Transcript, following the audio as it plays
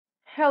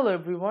Hello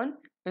everyone,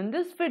 in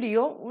this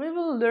video we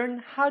will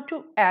learn how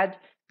to add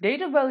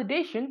data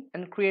validation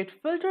and create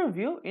filter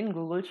view in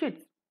Google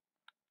Sheets.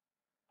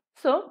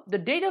 So the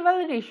data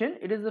validation,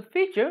 it is a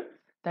feature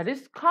that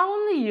is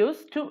commonly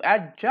used to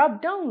add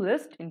drop-down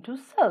list into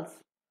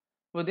cells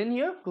within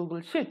your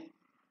Google Sheet.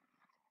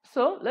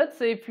 So let's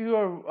say if you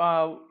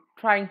are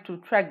trying to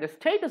track the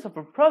status of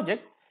a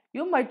project,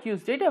 you might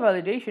use data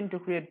validation to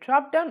create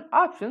drop-down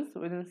options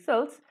within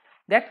cells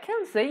that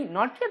can say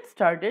not yet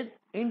started,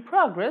 in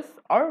progress,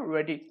 or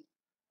ready.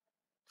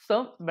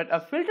 So, but a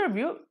filter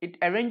view, it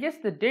arranges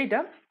the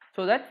data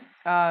so that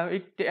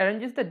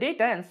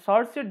and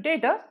sorts your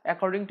data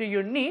according to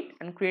your need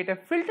and create a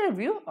filter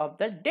view of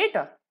that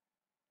data.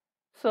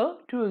 So,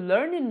 to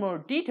learn in more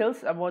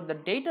details about the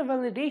data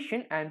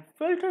validation and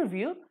filter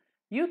view,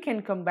 you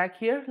can come back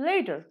here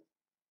later.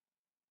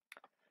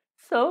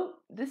 So,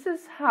 this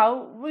is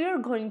how we are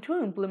going to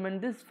implement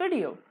this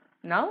video.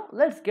 Now,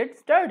 let's get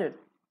started.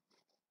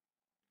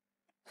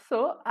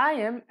 So, I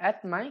am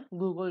at my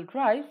Google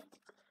Drive.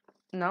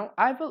 Now,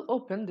 I will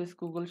open this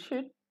Google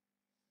Sheet.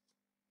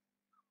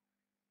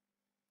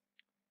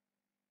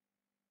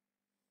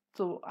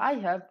 So, I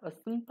have a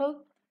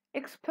simple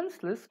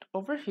expense list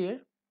over here.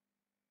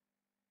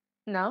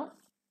 Now,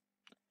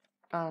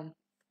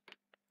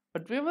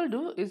 what we will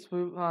do is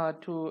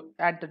to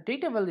add the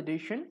data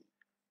validation.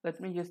 Let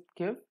me just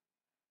give.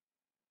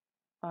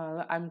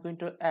 I'm going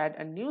to add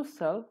a new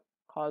cell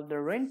called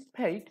the rent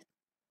paid.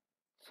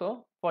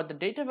 So, for the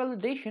data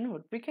validation,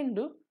 what we can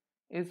do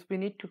is we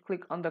need to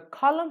click on the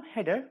column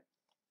header,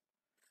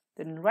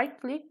 then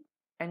right click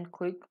and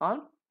click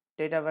on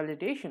data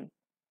validation.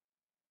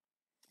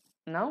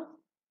 Now,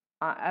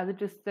 as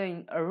it is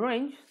saying a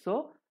range,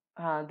 so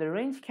the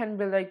range can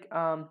be like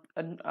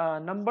a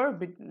number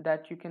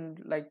that you can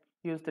like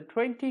use the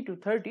 20 to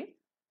 30.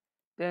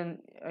 Then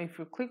if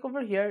you click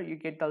over here, you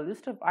get the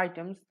list of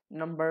items,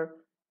 number,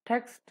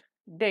 text,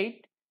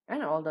 date,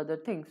 and all the other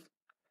things.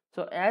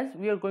 So as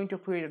we are going to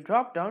create a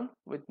drop down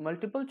with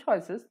multiple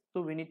choices,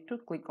 so we need to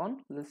click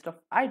on list of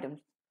items.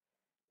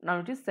 Now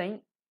it is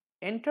saying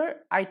enter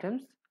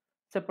items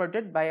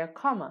separated by a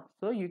comma.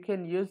 So you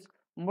can use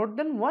more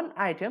than one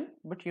item,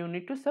 but you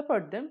need to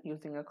separate them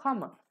using a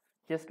comma,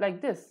 just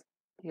like this.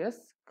 Yes,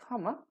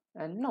 comma,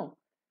 and no.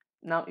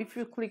 Now if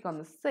you click on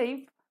the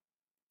save,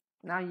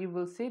 now you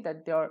will see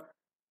that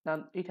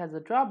now it has a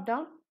drop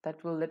down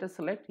that will let us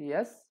select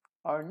yes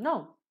or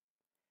no.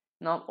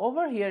 Now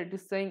over here it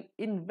is saying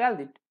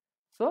invalid.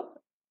 So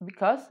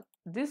because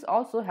this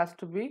also has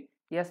to be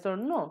yes or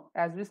no,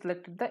 as we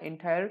selected the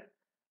entire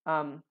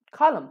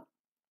column.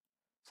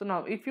 So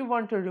now if you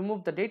want to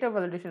remove the data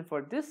validation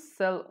for this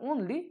cell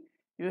only,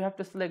 you have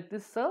to select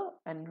this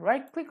cell and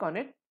right click on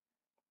it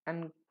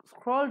and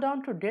scroll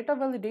down to data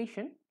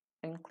validation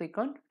and click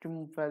on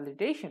remove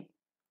validation.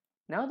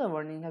 Now the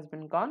warning has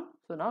been gone,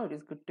 so now it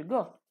is good to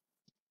go.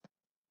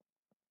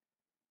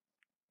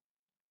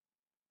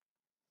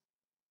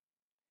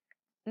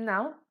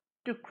 Now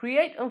to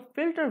create a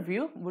filter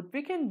view, what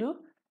we can do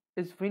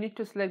is we need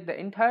to select the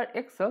entire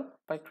Excel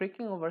by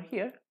clicking over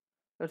here.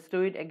 Let's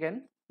do it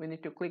again. We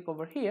need to click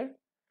over here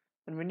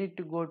and we need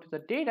to go to the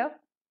data.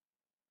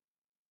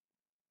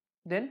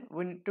 Then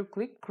we need to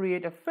click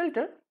create a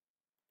filter.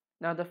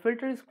 Now the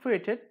filter is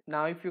created.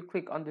 Now if you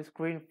click on this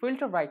green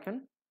filter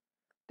icon,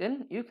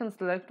 then you can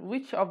select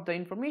which of the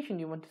information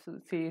you want to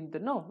see in the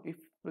no. If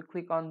we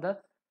click on the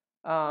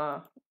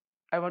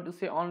I want to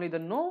say only the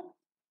no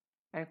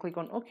and click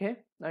on OK,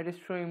 now it is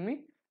showing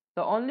me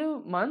the only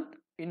month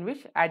in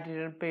which I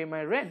didn't pay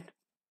my rent.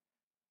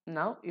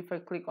 Now if I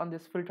click on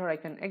this filter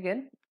icon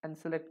again and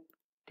select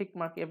tick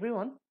mark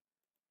everyone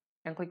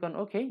and click on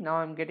OK, now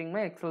I'm getting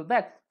my Excel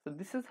back. So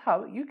this is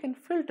how you can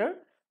filter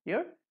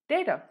your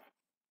data.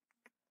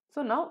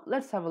 So now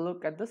let's have a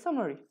look at the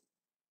summary.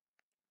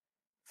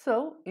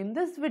 So in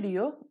this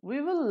video, we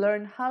will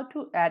learn how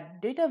to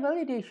add data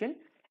validation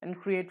and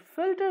create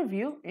filter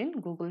view in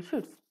Google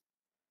Sheets.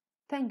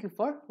 Thank you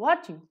for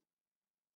watching.